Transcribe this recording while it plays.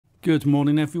Good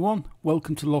morning everyone,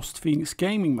 welcome to Lost Phoenix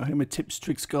Gaming, my home of tips,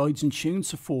 tricks, guides and tunes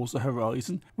for Forza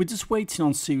Horizon. We're just waiting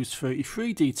on Series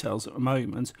 33 details at the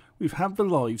moment. We've had the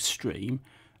live stream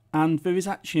and there is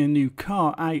actually a new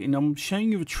car out, and I'm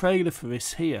showing you the trailer for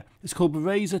this here. It's called the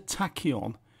Forza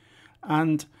Tachyon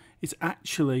and it's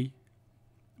actually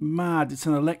mad. It's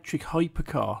an electric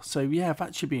hypercar, so yeah,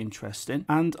 that should be interesting,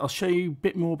 and I'll show you a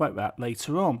bit more about that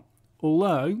later on.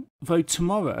 Though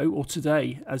tomorrow, or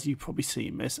today, as you've probably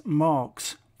seen this,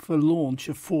 marks the launch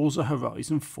of Forza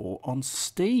Horizon 4 on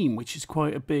Steam, which is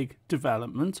quite a big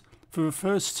development. For the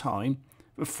first time,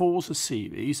 the Forza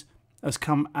series has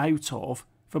come out of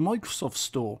the Microsoft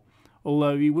Store,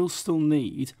 although you will still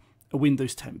need a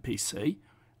Windows 10 PC,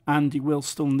 and you will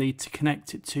still need to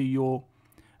connect it to your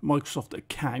Microsoft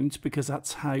account, because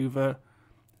that's how the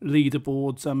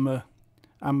leaderboards and the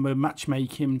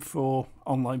matchmaking for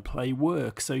online play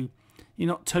work. So you're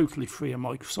not totally free of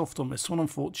Microsoft on this one,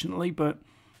 unfortunately.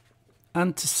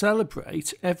 And to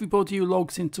celebrate, everybody who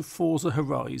logs into Forza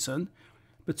Horizon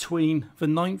between the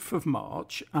 9th of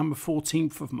March and the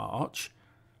 14th of March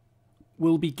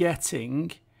will be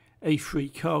getting a free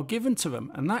car given to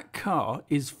them, and that car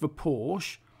is the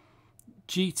Porsche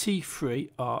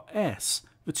GT3 RS,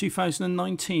 the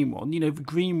 2019 one, you know, the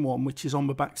green one which is on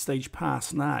the Backstage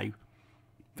Pass now.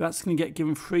 That's going to get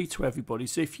given free to everybody.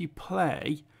 So if you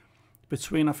play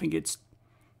between, I think it's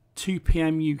 2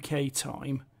 PM UK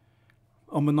time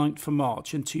on the 9th of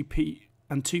March and 2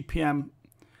 PM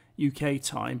UK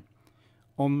time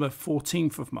on the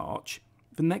 14th of March,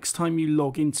 the next time you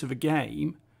log into the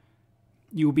game,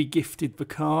 you'll be gifted the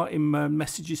car in the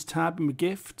messages tab in the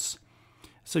gifts.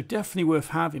 So definitely worth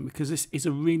having, because this is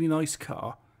a really nice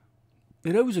car.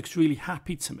 It always looks really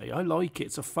happy to me. I like it.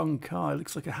 It's a fun car. It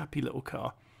looks like a happy little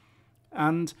car.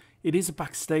 And it is a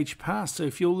Backstage Pass. So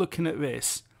if you're looking at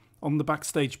this on the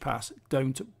Backstage Pass,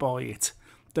 don't buy it.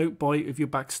 Don't buy it if your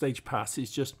Backstage Pass is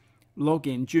just log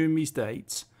in during these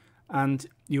dates and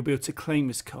you'll be able to claim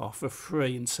this car for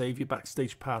free and save your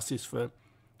Backstage Passes for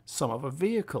some other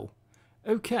vehicle.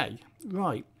 Okay,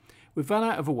 right. With that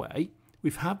out of the way,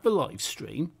 we've had the live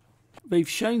stream. They've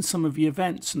shown some of the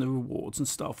events and the rewards and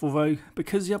stuff, although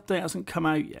because the update hasn't come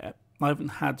out yet, I haven't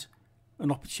had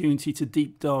an opportunity to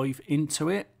deep dive into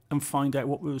it and find out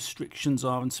what the restrictions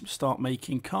are and start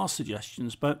making car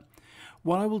suggestions. But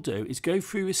what I will do is go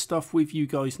through this stuff with you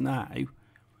guys now,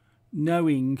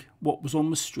 knowing what was on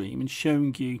the stream and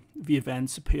showing you the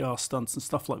events, the PR stunts and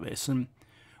stuff like this. And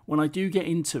when I do get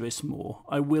into this more,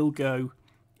 I will go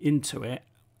into it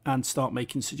and start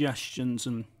making suggestions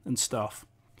and stuff.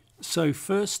 So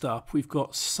first up, we've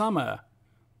got summer.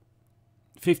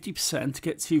 50%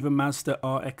 gets you the Mazda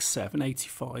RX-7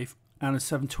 85 and a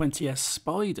 720S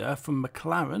Spider from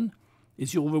McLaren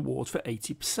is your reward for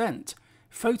 80%.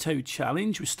 Photo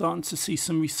challenge, we're starting to see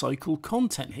some recycled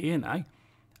content here now.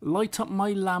 Light up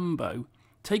my Lambo.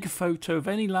 Take a photo of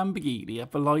any Lamborghini at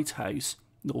the lighthouse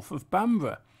north of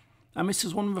Bamborough. And this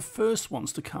is one of the first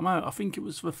ones to come out. I think it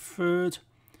was the third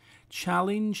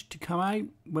challenge to come out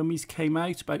when these came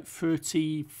out about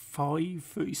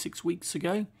 36 weeks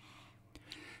ago.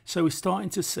 So we're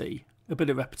starting to see a bit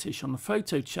of repetition on the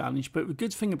photo challenge, but the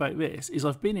good thing about this is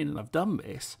I've been in and I've done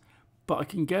this, but I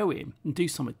can go in and do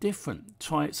something different,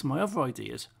 try out some of my other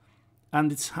ideas,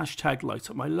 and it's hashtag light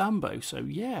up my Lambo. So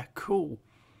yeah, cool.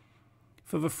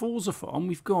 For the Forza farm,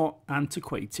 we've got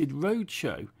Antiquated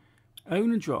Roadshow.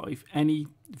 Own and drive any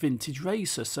vintage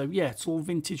racer. So yeah, it's all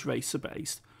vintage racer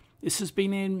based. This has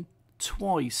been in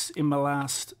twice in the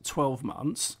last 12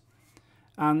 months,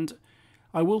 and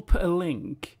I will put a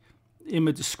link in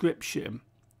the description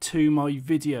to my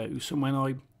videos from when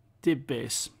I did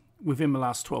this within the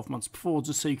last 12 months before,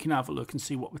 just so you can have a look and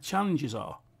see what the challenges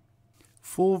are.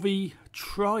 For the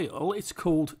trial, it's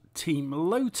called Team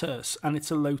Lotus, and it's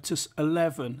a Lotus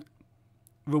 11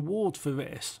 reward for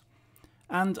this.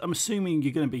 And I'm assuming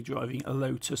you're going to be driving a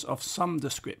Lotus of some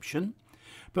description,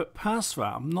 but past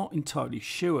that I'm not entirely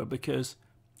sure because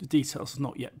the details have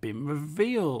not yet been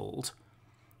revealed.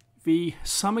 The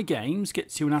Summer Games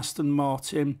gets you an Aston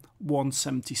Martin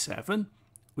 177,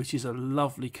 which is a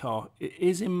lovely car. It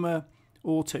is in the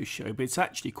auto show, but it's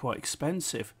actually quite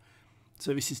expensive.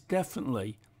 So this is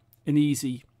definitely an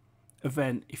easy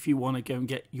event if you want to go and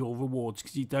get your rewards,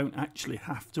 because you don't actually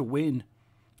have to win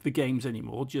the games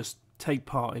anymore. Just take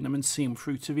part in them and see them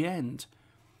through to the end.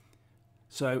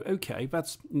 So, okay,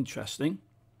 that's interesting.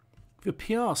 The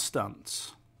PR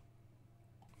stunts.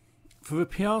 For the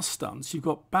PR stunts, you've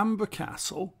got Bamborough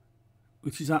Castle,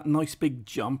 which is that nice big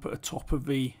jump at the top of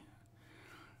the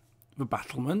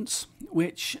battlements,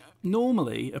 which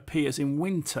normally appears in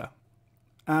winter.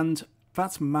 And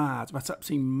That's mad. That's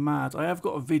absolutely mad. I have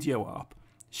got a video up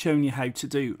showing you how to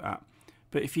do that.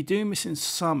 But if you're doing this in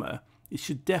summer, it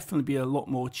should definitely be a lot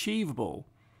more achievable.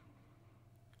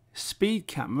 Speed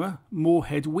camera,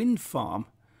 Moorhead Wind Farm.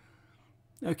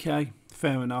 Okay,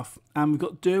 fair enough. And we've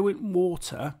got Derwent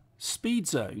Water, Speed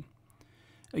Zone.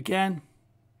 Again,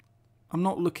 I'm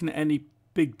not looking at any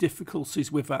big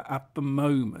difficulties with that at the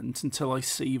moment until I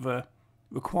see the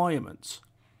requirements.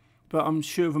 But I'm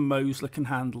sure the Mosler can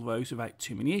handle those without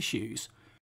too many issues.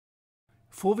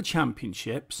 For the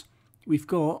championships, we've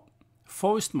got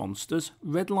Forest Monsters,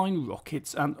 Redline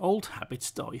Rockets and Old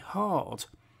Habits Die Hard.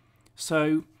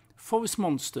 So, Forest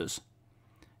Monsters,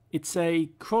 it's a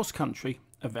cross-country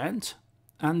event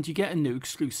and you get a new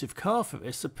exclusive car for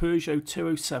this, a Peugeot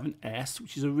 207S,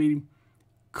 which is a really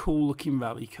cool looking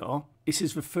rally car. This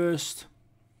is the first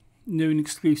new and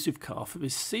exclusive car for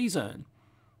this season.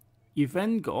 You've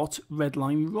then got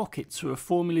Redline Rockets for a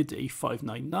Formula D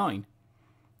 599,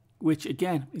 which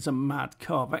again is a mad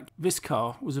car. This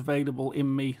car was available in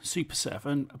my Super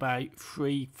 7 about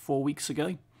 3-4 weeks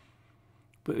ago,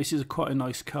 but this is quite a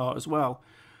nice car as well.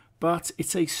 But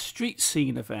it's a street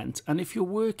scene event, and if you're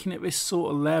working at this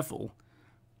sort of level,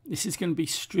 this is going to be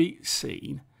street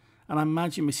scene, and I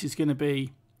imagine this is going to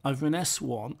be either an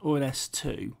S1 or an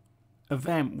S2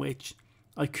 event, which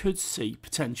I could see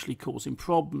potentially causing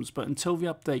problems, but until the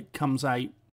update comes out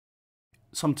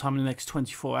sometime in the next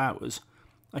 24 hours,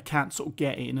 I can't sort of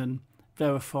get in and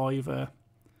verify the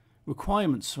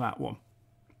requirements for that one.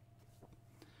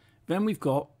 Then we've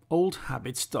got Old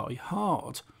Habits Die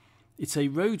Hard. It's a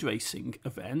road racing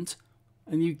event,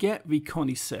 and you get the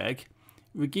Koenigsegg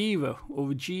Regera or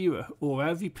Regera, or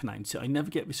however you pronounce it. I never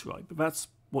get this right, but that's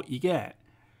what you get.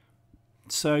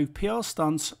 So PR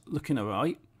stunts looking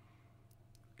alright.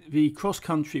 The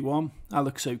cross-country one, that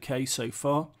looks okay so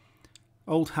far.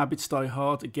 Old Habits Die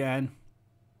Hard, again,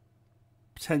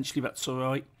 potentially that's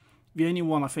alright. The only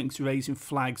one I think is raising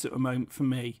flags at the moment for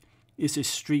me is this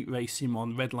street racing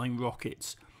one, Redline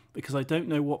Rockets, because I don't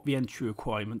know what the entry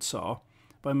requirements are,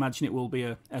 but I imagine it will be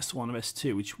a S1 or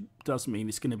S2, which does mean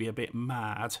it's going to be a bit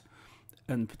mad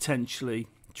and potentially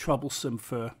troublesome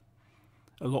for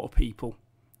a lot of people,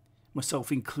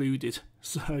 myself included,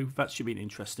 so that should be an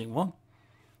interesting one.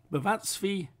 But that's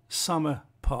the summer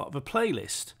part of the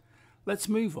playlist. Let's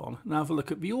move on and have a look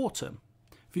at the autumn.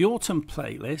 The autumn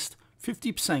playlist,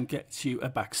 50% gets you a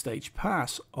backstage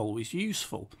pass, always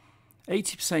useful.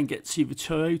 80% gets you the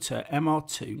Toyota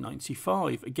MR2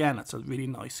 95, again that's a really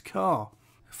nice car.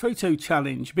 Photo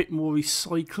challenge, a bit more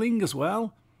recycling as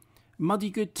well. Muddy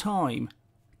Good Time,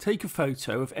 take a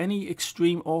photo of any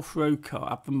extreme off-road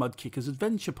car at the Mudkickers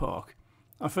Adventure Park.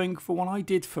 I think for one I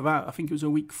did for that, I think it was a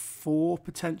week 4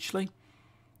 potentially.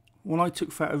 One I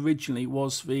took for that originally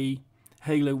was the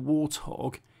Halo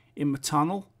Warthog in the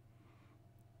tunnel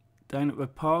down at the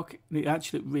park. It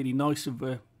actually looked really nice with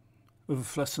the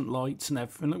fluorescent lights and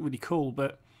everything. It looked really cool,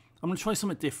 but I'm going to try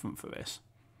something different for this.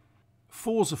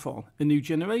 Forzathon, a new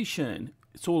generation.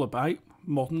 It's all about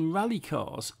modern rally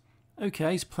cars. Okay,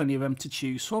 there's plenty of them to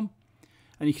choose from,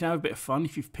 and you can have a bit of fun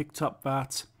if you've picked up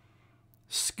that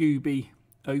Scooby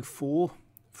 04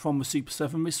 from the Super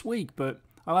 7 this week, but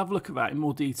I'll have a look at that in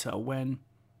more detail when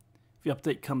the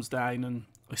update comes down and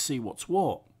I see what's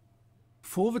what.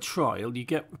 For the trial, you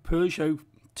get the Peugeot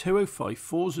 205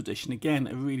 Forza Edition, again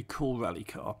a really cool rally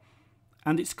car,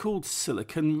 and it's called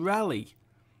Silicon Rally.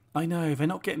 I know, they're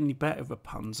not getting any better, the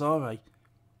puns, are they?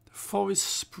 Forest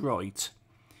Sprite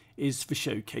is the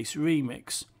showcase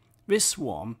remix. This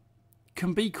one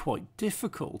can be quite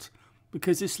difficult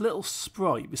because this little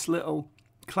sprite, this little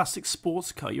classic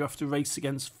sports car you have to race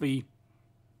against the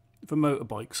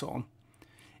motorbikes on,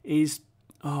 is,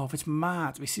 oh, it's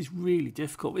mad. This is really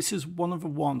difficult. This is one of the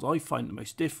ones I find the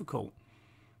most difficult,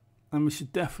 and this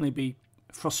should definitely be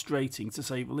frustrating to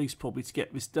say the least, probably, to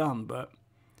get this done, but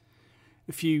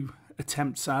a few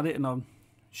attempts at it and I'm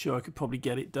sure I could probably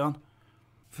get it done.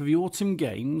 For the autumn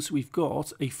games, we've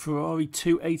got a Ferrari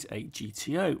 288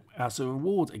 GTO as a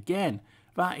reward. Again,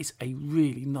 that is a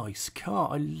really nice car.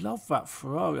 I love that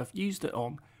Ferrari. I've used it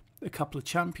on a couple of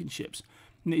championships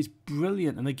and it is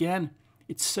brilliant. And again,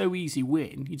 it's so easy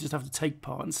win. You just have to take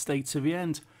part and stay to the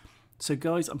end. So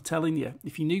guys, I'm telling you,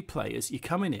 if you're new players, you're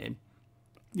coming in,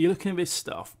 you're looking at this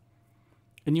stuff,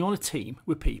 and you're on a team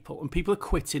with people, and people are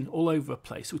quitting all over the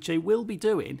place, which they will be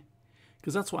doing,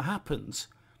 because that's what happens.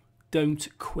 Don't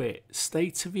quit.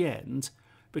 Stay to the end,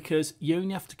 because you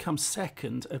only have to come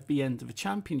second at the end of a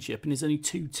championship, and there's only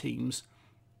 2 teams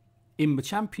in the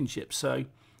championship. So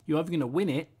you're either going to win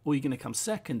it, or you're going to come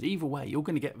second. Either way, you're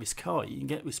going to get this car, you can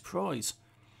get this prize.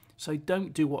 So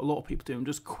don't do what a lot of people do and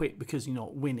just quit because you're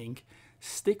not winning.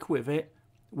 Stick with it.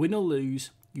 Win or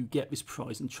lose, you get this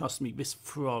prize. And trust me, this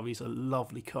Ferrari is a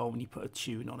lovely car when you put a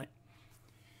tune on it.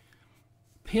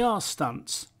 PR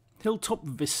stunts. Hilltop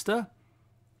Vista,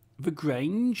 The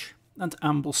Grange and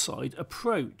Ambleside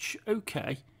Approach.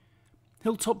 Okay.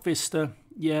 Hilltop Vista,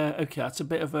 yeah, okay, that's a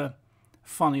bit of a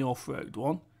funny off-road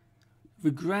one. The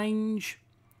Grange,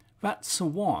 that's the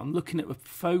one, looking at the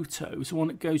photos, the one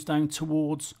that goes down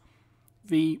towards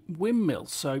the windmill.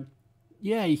 So,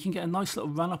 yeah, you can get a nice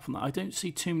little run-up on that. I don't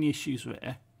see too many issues with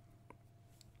it.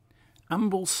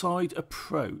 Ambleside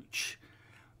Approach.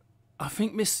 I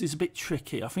think this is a bit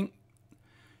tricky. I think,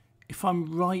 if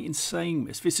I'm right in saying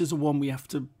this, this is the one we have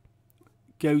to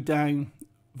go down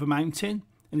the mountain,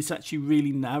 and it's actually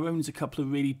really narrow, and there's a couple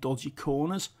of really dodgy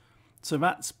corners. So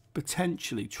that's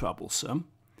potentially troublesome,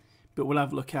 but we'll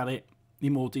have a look at it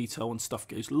in more detail when stuff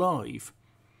goes live.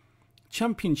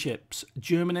 Championships,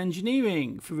 German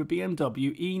engineering for the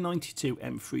BMW E92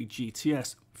 M3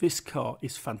 GTS. This car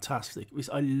is fantastic.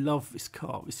 I love this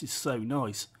car. This is so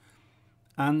nice.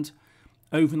 And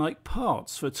overnight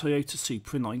parts for a Toyota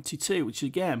Supra 92, which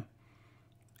again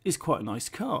is quite a nice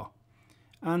car.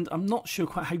 And I'm not sure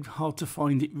quite how hard to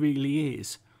find it really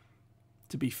is,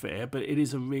 to be fair, but it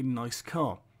is a really nice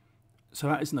car. So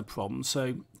that isn't a problem.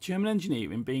 So German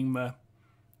engineering being the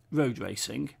road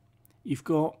racing, you've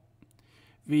got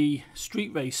the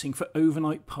street racing for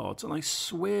overnight parts, and I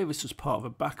swear this was part of a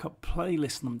backup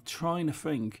playlist, and I'm trying to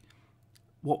think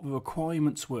what the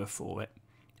requirements were for it,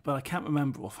 but I can't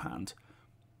remember offhand.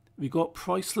 We've got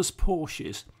priceless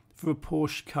Porsches for a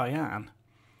Porsche Cayenne.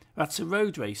 That's a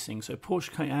road racing, so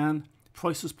Porsche Cayenne,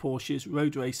 priceless Porsches,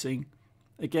 road racing.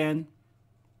 Again,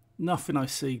 nothing I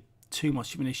see too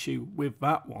much of an issue with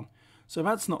that one. So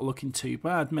that's not looking too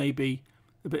bad. Maybe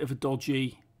a bit of a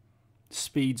dodgy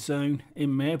speed zone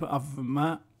in there, but other than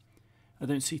that, I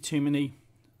don't see too many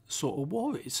sort of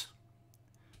worries.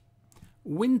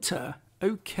 Winter,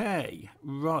 okay,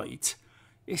 right.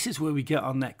 This is where we get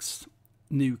our next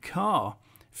new car.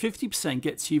 50%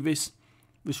 gets you this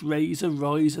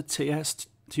Riser TS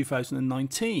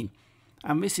 2019,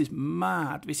 and this is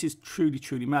mad. This is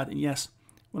truly mad. And yes,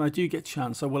 when I do get a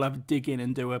chance, I will have a dig in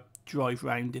and do a drive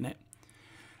round in it.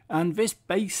 And this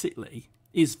basically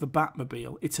is the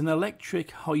Batmobile. It's an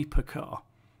electric hypercar,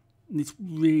 and it's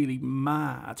really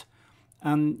mad.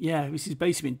 And yeah, this is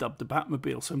basically been dubbed the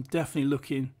Batmobile, so I'm definitely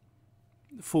looking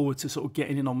forward to sort of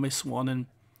getting in on this one and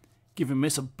giving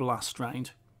this a blast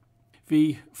round.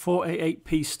 The 488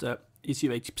 Pista is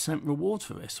your 80% reward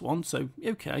for this one, so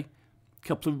okay, a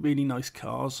couple of really nice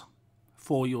cars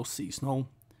for your seasonal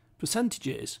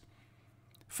percentages.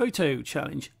 Photo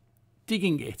challenge,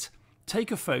 digging it.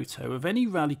 Take a photo of any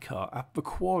rally car at the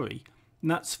quarry,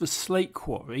 and that's the Slate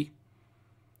Quarry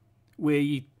where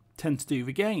you tend to do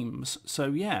the games. So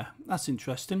yeah, that's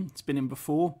interesting. It's been in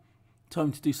before.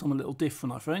 Time to do something a little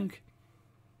different, I think.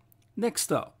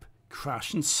 Next up,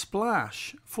 Crash and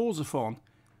Splash, Forzathon.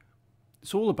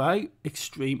 It's all about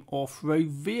extreme off-road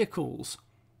vehicles.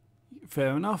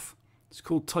 Fair enough. It's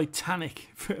called Titanic.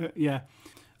 Yeah.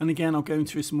 And again, I'll go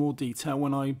into this in more detail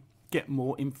when I get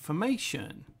more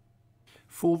information.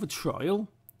 For the trial,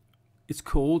 it's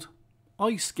called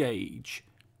Ice Gauge.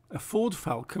 A Ford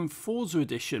Falcon Forza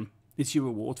Edition is your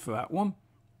reward for that one.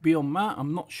 Beyond that,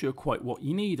 I'm not sure quite what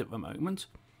you need at the moment.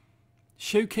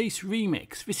 Showcase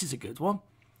Remix. This is a good one.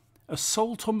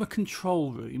 Assault on the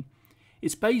Control Room.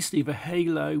 It's basically the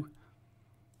Halo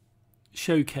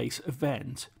Showcase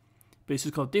event, but it's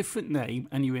just got a different name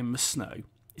and you're in the snow.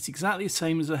 It's exactly the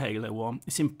same as the Halo one.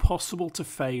 It's impossible to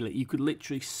fail it. You could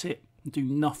literally sit and do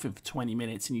nothing for 20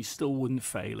 minutes and you still wouldn't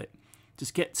fail it.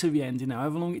 Just get to the end in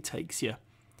however long it takes you.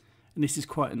 And this is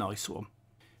quite a nice one.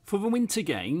 For the winter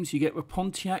games, you get the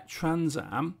Pontiac Trans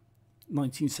Am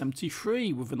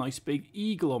 1973 with a nice big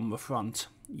eagle on the front.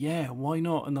 Yeah, why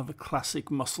not? Another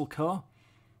classic muscle car.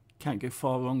 Can't go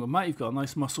far wrong on that. You've got a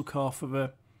nice muscle car for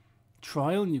the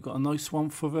trial and you've got a nice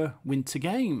one for the winter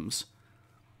games.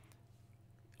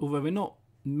 Although they're not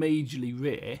majorly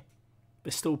rare,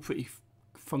 they're still pretty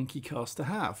funky cars to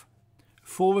have.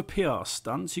 For the PR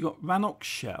stunts, you've got Rannoch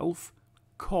Shelf,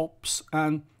 Cops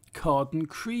and Carden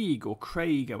Krieg, or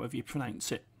Craig, however you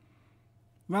pronounce it.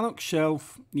 Rannoch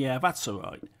Shelf, yeah, that's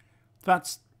alright.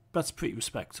 That's pretty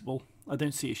respectable. I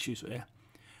don't see issues there.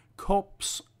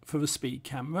 Cops for the speed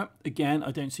camera, again,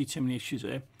 I don't see too many issues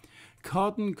there.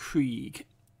 Carden Krieg,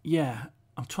 yeah,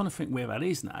 I'm trying to think where that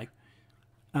is now,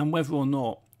 and whether or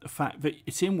not the fact that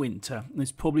it's in winter and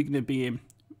it's probably going to be in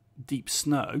deep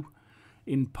snow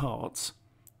in parts,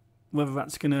 whether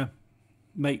that's going to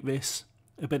make this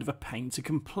a bit of a pain to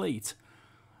complete.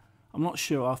 I'm not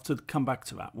sure, I'll have to come back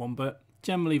to that one, but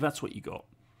generally that's what you got.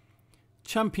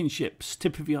 Championships,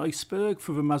 tip of the iceberg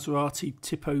for the Maserati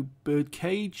Tipo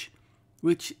Birdcage,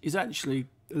 which is actually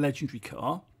a legendary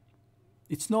car.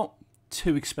 It's not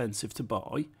too expensive to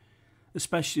buy,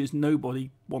 especially as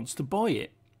nobody wants to buy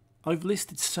it. I've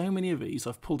listed so many of these,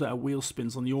 I've pulled out wheel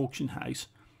spins on the auction house,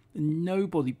 and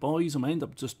nobody buys them. I end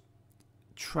up just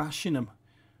trashing them,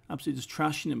 absolutely just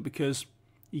trashing them, because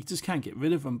you just can't get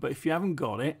rid of them. But if you haven't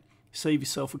got it, save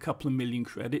yourself a couple of million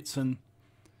credits and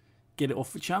get it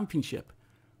off the championship.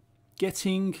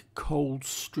 Getting Cold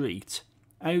Street.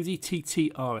 Audi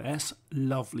TT RS,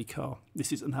 lovely car.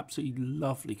 This is an absolutely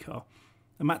lovely car.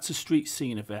 And that's a street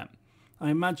scene event. I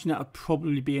imagine that would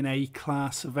probably be an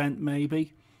A-class event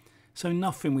maybe. So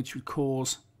nothing which would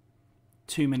cause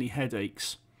too many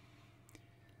headaches.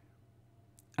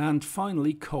 And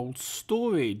finally, cold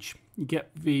storage. You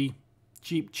get the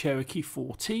Jeep Cherokee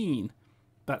 14.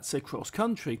 That's a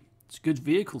cross-country. It's a good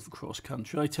vehicle for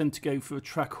cross-country. I tend to go for a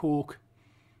Trackhawk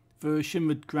version,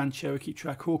 the Grand Cherokee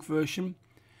Trackhawk version.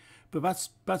 But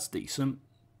that's decent.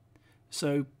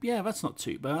 So, yeah, that's not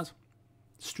too bad.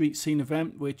 Street scene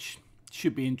event, which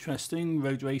should be interesting.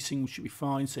 Road racing should be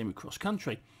fine. Same with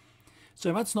cross-country.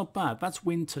 So that's not bad. That's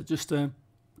winter. Just a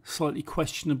slightly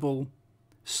questionable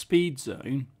speed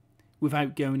zone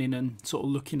without going in and sort of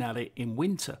looking at it in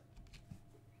winter.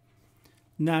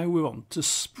 Now we're on to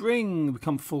spring. We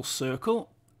come full circle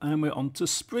and we're on to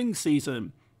spring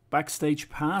season. Backstage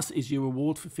Pass is your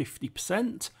reward for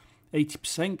 50%.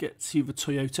 80% gets you the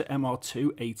Toyota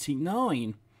MR2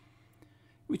 89,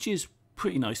 which is a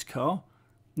pretty nice car.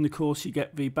 And of course you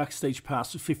get the Backstage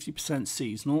Pass for 50%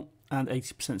 seasonal, and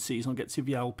 80% seasonal gets you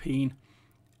the Alpine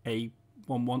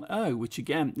A110, which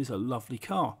again is a lovely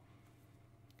car.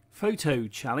 Photo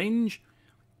challenge.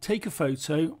 Take a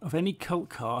photo of any cult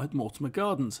car at Mortimer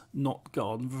Gardens, not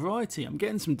Garden Variety. I'm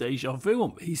getting some deja vu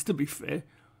on these, to be fair.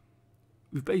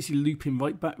 We're basically looping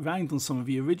right back round on some of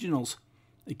the originals.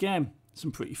 Again,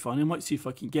 some pretty fun. I might see if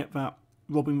I can get that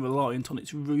Robin Reliant on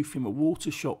its roof in a water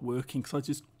shot working, because I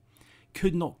just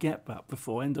could not get that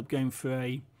before. I ended up going for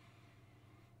a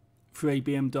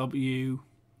BMW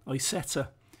Isetta.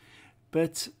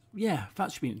 But yeah,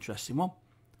 that should be an interesting one.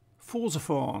 Forza.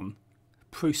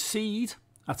 Proceed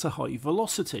at a high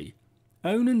velocity.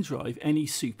 Own and drive any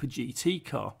Super GT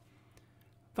car.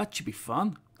 That should be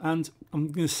fun. And I'm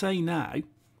going to say now,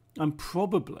 I'm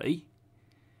probably,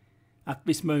 at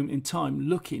this moment in time,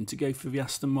 looking to go for the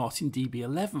Aston Martin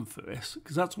DB11 for this,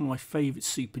 because that's one of my favourite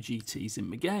Super GTs in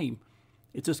the game.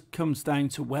 It just comes down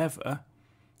to whether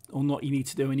or not you need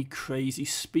to do any crazy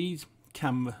speed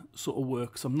camera sort of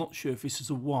work. So I'm not sure if this is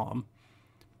a one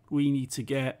we need to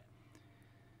get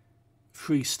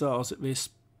 3 stars at this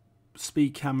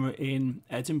speed camera in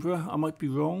Edinburgh. I might be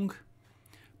wrong,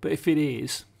 but if it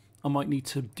is, I might need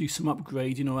to do some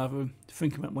upgrading or have a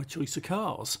think about my choice of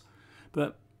cars.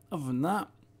 But other than that,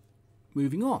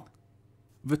 moving on.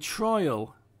 The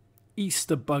Trial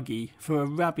Easter buggy for a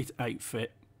rabbit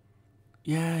outfit.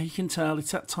 Yeah, you can tell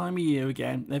it's that time of year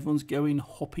again. Everyone's going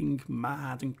hopping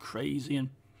mad and crazy, and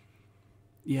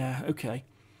yeah, okay.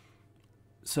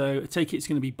 So I take it it's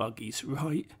going to be buggies,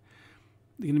 right?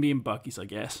 They're going to be in buggies, I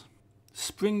guess.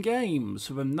 Spring Games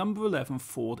for the number 11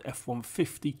 Ford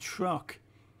F-150 truck.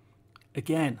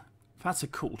 Again, that's a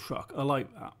cool truck. I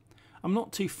like that. I'm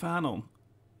not too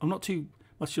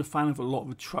much of a fan of a lot of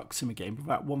the trucks in the game, but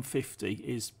that 150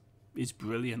 is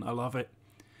brilliant. I love it.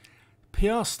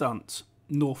 PR Stunt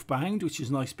Northbound, which is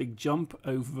a nice big jump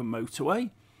over the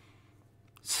motorway.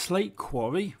 Slate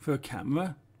Quarry for a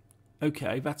camera.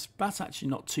 Okay, that's actually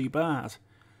not too bad.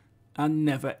 And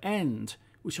Never End,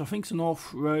 which I think is an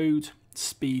off-road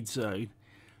speed zone.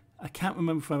 I can't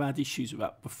remember if I've had issues with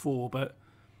that before, but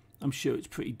I'm sure it's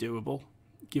pretty doable,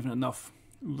 given enough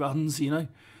runs, you know.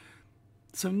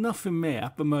 So nothing there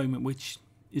at the moment which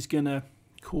is going to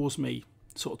cause me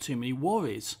sort of too many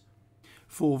worries.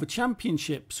 For the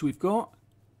championships, we've got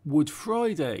Wood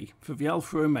Friday for the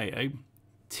Alfa Romeo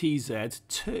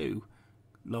TZ2.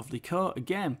 Lovely car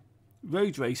again.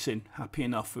 Road racing, happy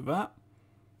enough with that.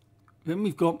 Then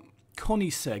we've got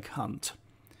Koenigsegg Hunt.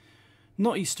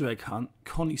 Not Easter egg hunt,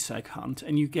 Koenigsegg Hunt,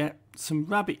 and you get some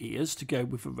rabbit ears to go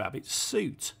with a rabbit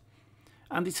suit.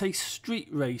 And it's a street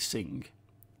racing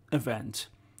event,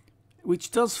 which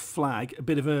does flag a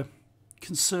bit of a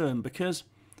concern, because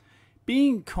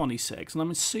being Koenigsegg's, and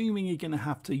I'm assuming you're going to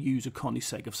have to use a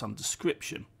Koenigsegg of some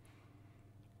description,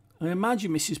 I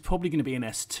imagine this is probably going to be an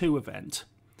S2 event.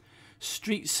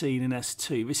 Street scene in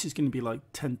S2, this is going to be like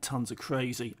 10 tons of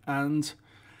crazy, and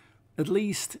at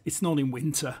least it's not in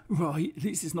winter, right? At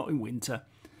least it's not in winter.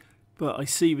 But I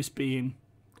see this being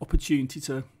opportunity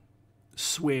to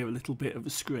swear a little bit of a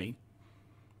screen.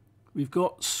 We've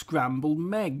got Scrambled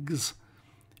Megs,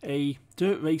 a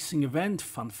dirt racing event,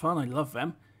 fun, I love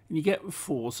them. And you get the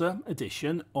Forza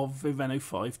edition of the Renault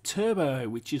 5 Turbo,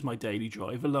 which is my daily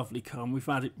driver, lovely car, and we've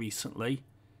had it recently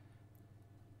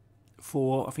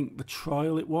for, I think, the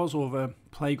trial it was, or the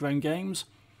playground games.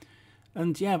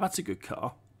 And yeah, that's a good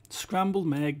car. Scrambled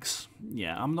Megs,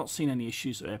 yeah, I'm not seeing any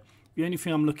issues there. The only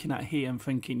thing I'm looking at here, I'm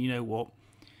thinking, you know what,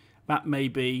 that may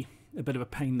be a bit of a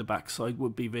pain in the backside,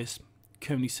 would be this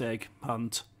Koenigsegg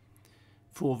Hunt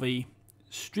for the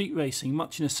street racing,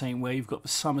 much in the same way you've got the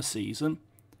summer season,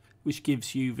 which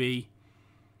gives you the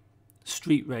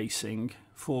street racing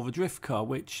for the drift car,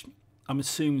 which I'm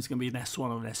assuming is going to be an S1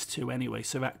 or an S2 anyway,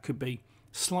 so that could be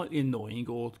slightly annoying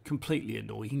or completely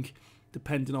annoying,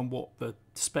 depending on what the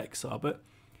specs are. But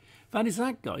that is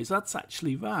that, guys. That's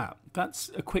actually that. That's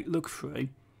a quick look through.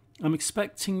 I'm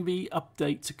expecting the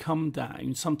update to come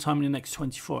down sometime in the next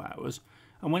 24 hours,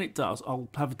 and when it does, I'll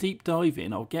have a deep dive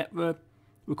in. I'll get the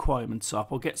requirements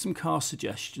up, I'll get some car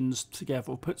suggestions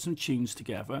together, I'll put some tunes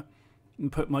together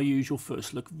and put my usual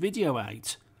first look video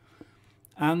out,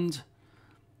 and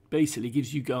basically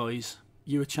gives you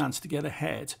a chance to get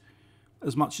ahead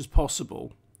as much as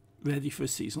possible, ready for a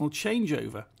seasonal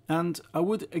changeover. And I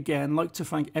would again like to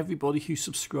thank everybody who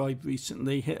subscribed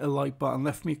recently, hit a like button,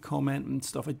 left me a comment and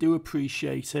stuff. I do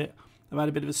appreciate it. I've had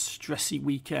a bit of a stressy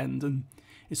weekend, and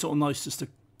it's sort of nice just to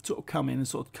sort of come in and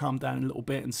sort of calm down a little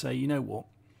bit and say, you know what,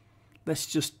 let's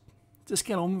just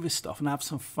get on with this stuff and have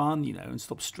some fun, you know, and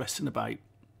stop stressing about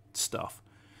stuff.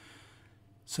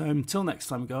 So until next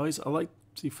time, guys, I'd like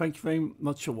to thank you very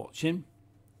much for watching.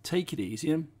 Take it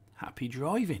easy and happy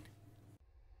driving.